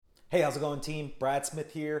Hey, how's it going, team? Brad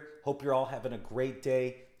Smith here. Hope you're all having a great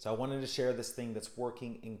day. So I wanted to share this thing that's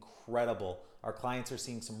working incredible. Our clients are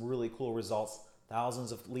seeing some really cool results,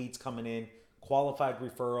 thousands of leads coming in, qualified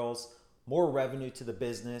referrals, more revenue to the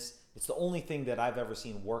business. It's the only thing that I've ever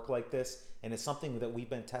seen work like this, and it's something that we've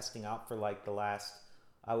been testing out for like the last,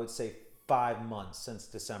 I would say, 5 months since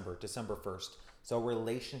December 1st. So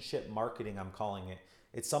relationship marketing, I'm calling it.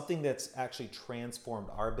 It's something that's actually transformed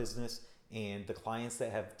our business, and the clients that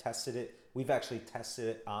have tested it, we've actually tested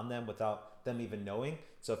it on them without them even knowing.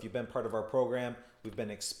 So if you've been part of our program, we've been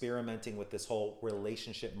experimenting with this whole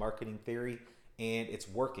relationship marketing theory, and it's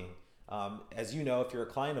working. As you know, if you're a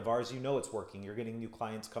client of ours, you know it's working. You're getting new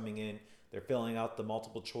clients coming in, they're filling out the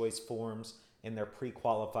multiple choice forms, and they're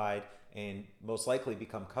pre-qualified and most likely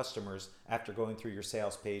become customers after going through your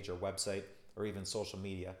sales page or website or even social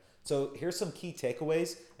media. So here's some key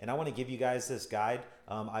takeaways, and I want to give you guys this guide.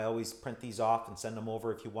 I always print these off and send them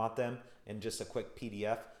over if you want them in just a quick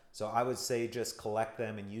PDF. So I would say just collect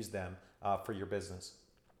them and use them for your business.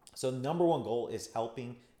 So number one goal is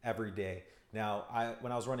helping every day. Now,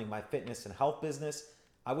 when I was running my fitness and health business,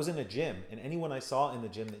 I was in a gym, and anyone I saw in the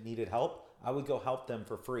gym that needed help, I would go help them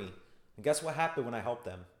for free. And guess what happened when I helped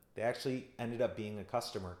them? They actually ended up being a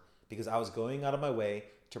customer because I was going out of my way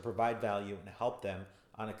to provide value and help them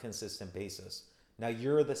on a consistent basis. Now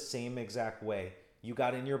you're the same exact way. You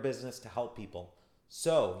got in your business to help people.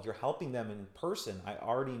 So you're helping them in person. I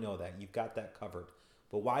already know that. You've got that covered.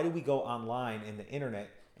 But why do we go online in the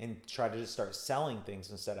internet and try to just start selling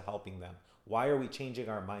things instead of helping them? Why are we changing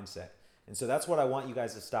our mindset? And so that's what I want you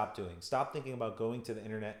guys to stop doing. Stop thinking about going to the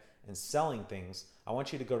internet and selling things. I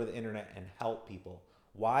want you to go to the internet and help people.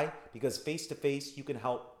 Why? Because face to face, you can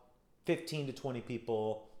help 15 to 20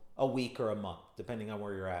 people a week or a month, depending on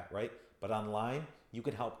where you're at, right? But online, you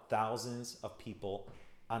can help thousands of people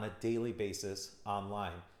on a daily basis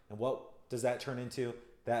online. And what does that turn into?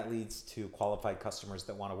 That leads to qualified customers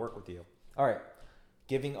that want to work with you. All right,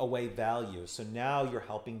 giving away value. So now you're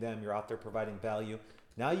helping them, you're out there providing value.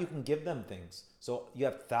 Now you can give them things. So you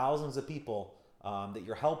have thousands of people that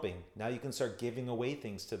you're helping. Now you can start giving away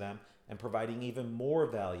things to them and providing even more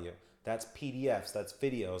value. That's PDFs, that's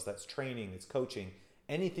videos, that's training, it's coaching,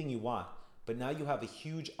 anything you want. But now you have a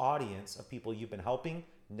huge audience of people you've been helping.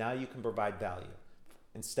 Now you can provide value.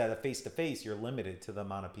 Instead of face to face, you're limited to the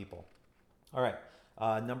amount of people. All right.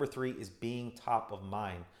 Number three is being top of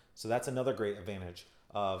mind. So that's another great advantage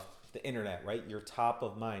of the internet, right? You're top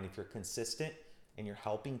of mind. If you're consistent and you're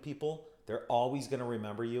helping people, they're always going to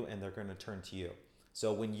remember you and they're going to turn to you.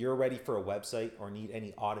 So when you're ready for a website or need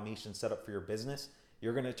any automation set up for your business,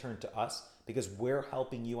 you're going to turn to us because we're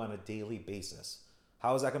helping you on a daily basis.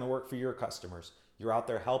 How is that going to work for your customers? You're out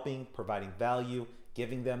there helping, providing value,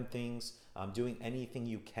 giving them things, doing anything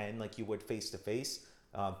you can like you would face to face.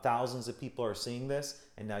 Thousands of people are seeing this,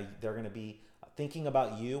 and now they're going to be thinking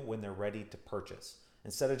about you when they're ready to purchase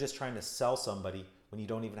instead of just trying to sell somebody when you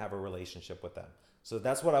don't even have a relationship with them. So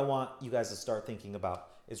that's what I want you guys to start thinking about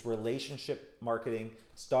is relationship marketing.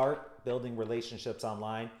 Start building relationships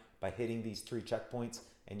online by hitting these 3 checkpoints,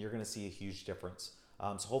 and you're going to see a huge difference.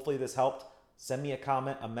 So hopefully this helped. Send me a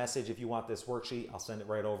comment, a message if you want this worksheet. I'll send it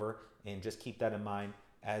right over, and just keep that in mind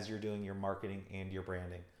as you're doing your marketing and your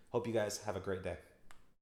branding. Hope you guys have a great day.